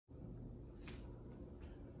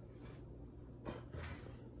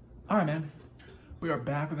All right, man. We are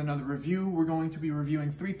back with another review. We're going to be reviewing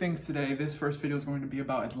 3 things today. This first video is going to be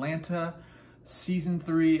about Atlanta, Season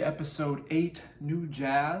 3, Episode 8, New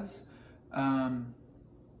Jazz. The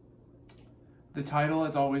title,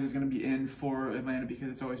 as always, is going to be in for Atlanta because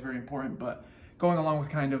it's always very important, but going along with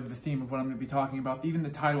kind of the theme of what I'm going to be talking about, even the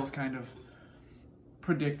title is kind of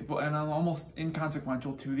predictable and almost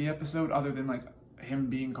inconsequential to the episode, other than like him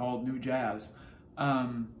being called New Jazz.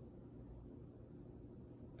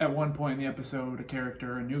 At one point in the episode,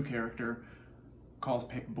 a new character, calls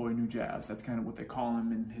Paperboy New Jazz. That's kind of what they call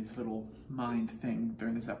him in his little mind thing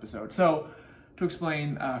during this episode. So, to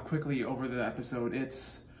explain quickly over the episode,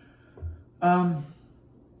 it's... I'm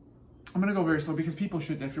going to go very slow because people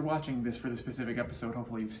should, if you're watching this for the specific episode,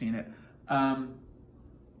 hopefully you've seen it.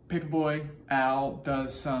 Paperboy, Al,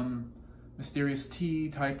 does some mysterious tea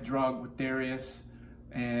type drug with Darius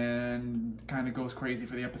and kind of goes crazy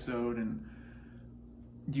for the episode, and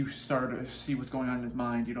you start to see what's going on in his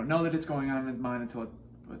mind. You don't know that it's going on in his mind until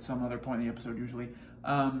at some other point in the episode usually.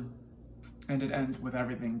 And it ends with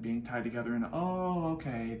everything being tied together in a, oh,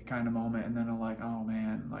 okay, kind of moment. And then I'm like, oh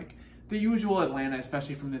man, like the usual Atlanta,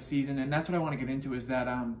 especially from this season. And that's what I want to get into is that,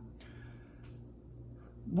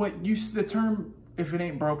 the term, if it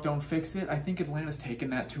ain't broke, don't fix it. I think Atlanta's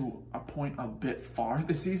taken that to a point a bit far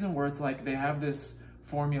this season, where it's like they have this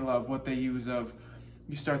formula of what they use of,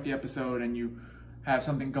 you start the episode and you have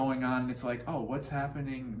something going on, and it's like, oh, what's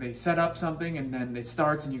happening? They set up something and then it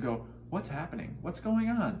starts and you go, what's happening? What's going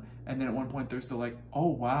on? And then at one point there's the like, oh,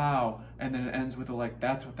 wow. And then it ends with the like,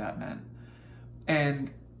 that's what that meant.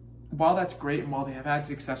 And while that's great, and while they have had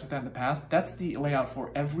success with that in the past, that's the layout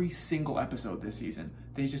for every single episode this season.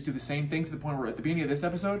 They just do the same thing to the point where at the beginning of this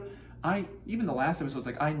episode, even the last episode,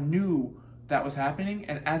 like I knew that was happening.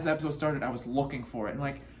 And as the episode started, I was looking for it. And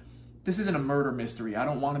like, this isn't a murder mystery. I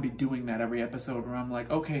don't want to be doing that every episode where I'm like,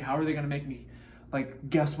 okay, how are they going to make me like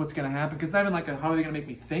guess what's going to happen? Because not even like, how are they going to make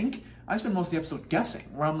me think? I spend most of the episode guessing,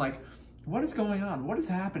 where I'm like, what is going on? What is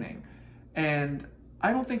happening? And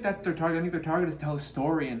I don't think that's their target. I think their target is to tell a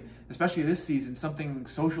story, and especially this season, something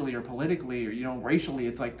socially or politically or, racially.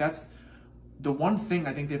 It's like, that's the one thing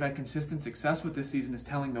I think they've had consistent success with this season, is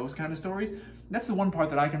telling those kind of stories. And that's the one part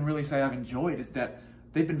that I can really say I've enjoyed, is that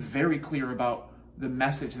they've been very clear about the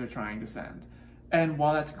message they're trying to send. And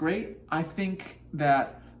while that's great, I think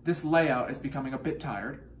that this layout is becoming a bit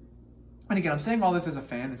tired. And again, I'm saying all this as a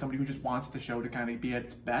fan and somebody who just wants the show to kind of be at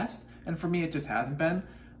its best. And for me, it just hasn't been.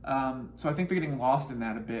 So I think they're getting lost in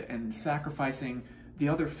that a bit and sacrificing the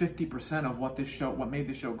other 50% of what made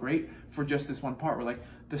this show great for just this one part, where like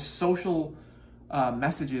the social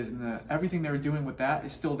messages and everything they were doing with that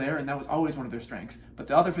is still there, and that was always one of their strengths. But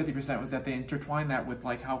the other 50% was that they intertwined that with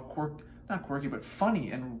like how not quirky, but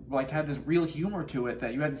funny, and like had this real humor to it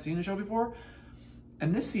that you hadn't seen the show before.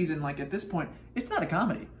 And this season, like at this point, it's not a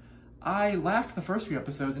comedy. I laughed the first few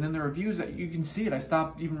episodes, and in the reviews, you can see it. I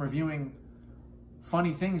stopped even reviewing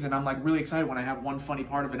funny things, and I'm like really excited when I have one funny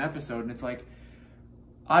part of an episode. And it's like,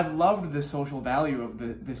 I've loved the social value of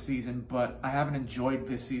this season, but I haven't enjoyed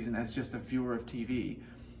this season as just a viewer of TV,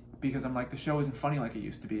 because I'm like, the show isn't funny like it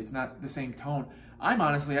used to be. It's not the same tone. I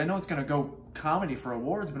know it's going to go comedy for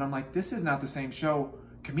awards, but I'm like, this is not the same show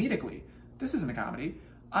comedically. This isn't a comedy.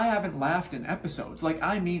 I haven't laughed in episodes. Like,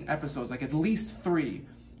 I mean episodes, like at least 3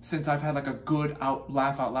 since I've had like a good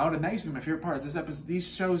laugh out loud. And that used to be my favorite part, is this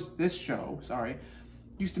show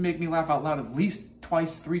used to make me laugh out loud at least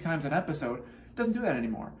 3 times an episode. It doesn't do that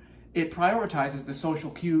anymore. It prioritizes the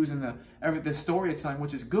social cues and the story it's telling,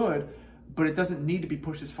 which is good, but it doesn't need to be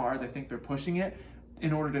pushed as far as I think they're pushing it,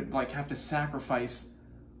 in order to like have to sacrifice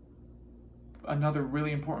another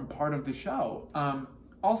really important part of the show.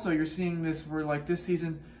 Also, you're seeing this where like this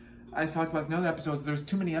season, I talked about in other episodes, there's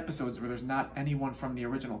too many episodes where there's not anyone from the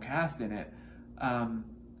original cast in it. And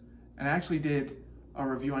I actually did a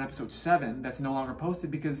review on episode 7 that's no longer posted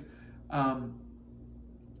because I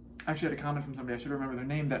actually had a comment from somebody, I should remember their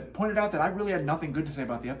name, that pointed out that I really had nothing good to say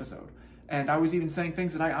about the episode. And I was even saying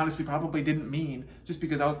things that I honestly probably didn't mean, just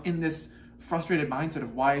because I was in this frustrated mindset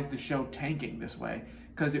of why is the show tanking this way,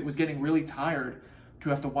 because it was getting really tired to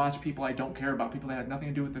have to watch people I don't care about, people that had nothing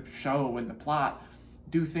to do with the show and the plot,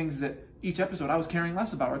 do things that each episode I was caring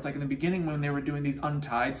less about. Where it's like in the beginning when they were doing these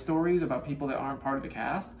untied stories about people that aren't part of the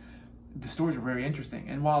cast, the stories were very interesting.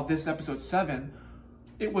 And while this episode 7,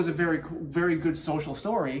 it was a very, very good social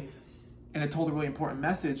story and it told a really important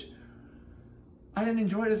message, I didn't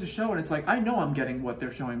enjoy it as a show. And it's like, I know I'm getting what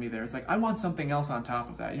they're showing me there. It's like, I want something else on top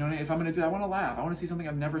of that. You know what I mean? If I'm going to do that, I want to laugh. I want to see something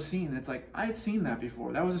I've never seen. And it's like, I had seen that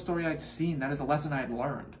before. That was a story I'd seen. That is a lesson I had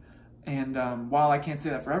learned. And while I can't say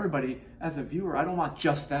that for everybody, as a viewer, I don't want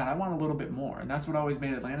just that. I want a little bit more. And that's what always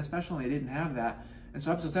made Atlanta special, and they didn't have that. And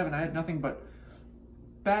so episode 7, I had nothing but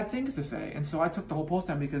bad things to say. And so I took the whole post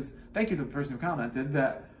down because, thank you to the person who commented,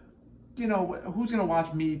 that, you know, who's going to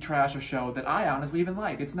watch me trash a show that I honestly even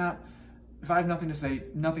like? It's not, if I have nothing to say,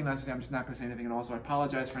 nothing nice to say, I'm just not going to say anything at all. So I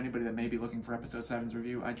apologize for anybody that may be looking for episode 7's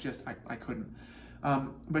review. I couldn't.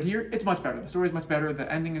 But here, it's much better. The story is much better. The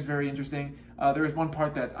ending is very interesting. There is one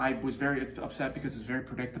part that I was very upset because it's very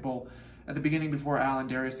predictable. At the beginning, before Al and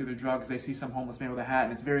Darius do their drugs, they see some homeless man with a hat,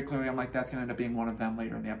 and it's very clearly, I'm like, that's going to end up being one of them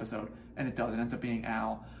later in the episode. And it does. It ends up being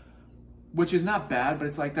Al, which is not bad, but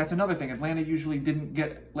it's like, that's another thing. Atlanta usually didn't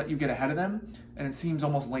let you get ahead of them, and it seems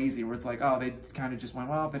almost lazy, where it's like, oh, they kind of just went,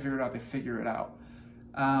 well, if they figure it out, they figure it out.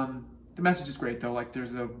 The message is great, though. Like,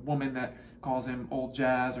 there's a woman that calls him old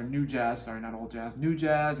jazz, or new jazz, sorry, not old jazz, new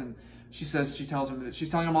jazz, and she tells him that she's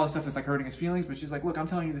telling him all the stuff that's like hurting his feelings, but she's like, look, I'm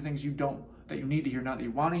telling you the things that you need to hear, not that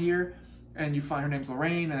you want to hear. And you find her name's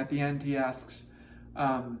Lorraine, and at the end he asks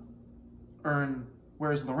Ern,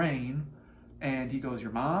 where's Lorraine? And he goes,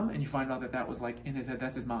 your mom? And you find out that that was like in his head,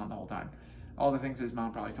 that's his mom the whole time. All the things his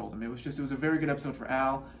mom probably told him. It was a very good episode for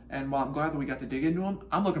Al, and while I'm glad that we got to dig into him,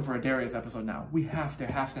 I'm looking for a Darius episode now. We have to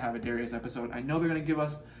have a Darius episode. I know they're going to give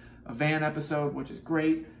us a Van episode, which is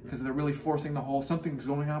great, because they're really forcing the whole something's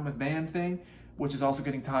going on with Van thing, which is also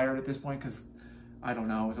getting tired at this point, because, I don't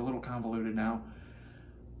know, it's a little convoluted now.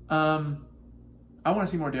 I want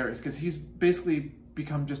to see more Darius, because he's basically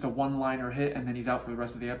become just a one-liner hit, and then he's out for the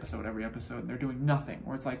rest of the episode, every episode, and they're doing nothing,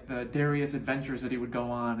 where it's like the Darius adventures that he would go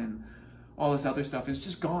on, and all this other stuff is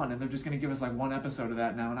just gone, and they're just going to give us like one episode of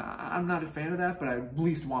that now, and I'm not a fan of that, but I at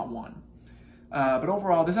least want one. But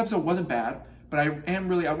overall, this episode wasn't bad, but I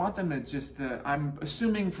want them to just, I'm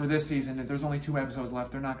assuming for this season, if there's only 2 episodes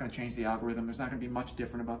left, they're not going to change the algorithm. There's not going to be much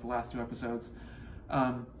different about the last 2 episodes.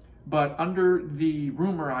 But under the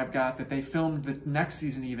rumor I've got that they filmed the next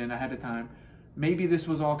season even ahead of time, maybe this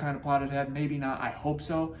was all kind of plotted ahead, maybe not, I hope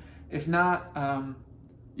so. If not,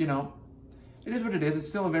 you know, it is what it is. It's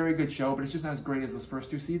still a very good show, but it's just not as great as those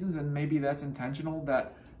first 2 seasons, and maybe that's intentional,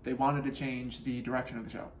 that they wanted to change the direction of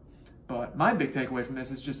the show. But my big takeaway from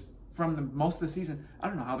this is just, from most of the season, I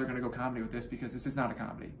don't know how they're going to go comedy with this, because this is not a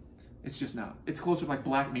comedy. It's just not. It's closer to like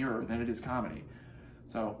Black Mirror than it is comedy.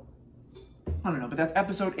 So, I don't know, but that's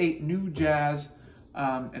episode 8, New Jazz,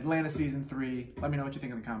 Atlanta season 3. Let me know what you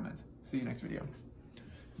think in the comments. See you next video.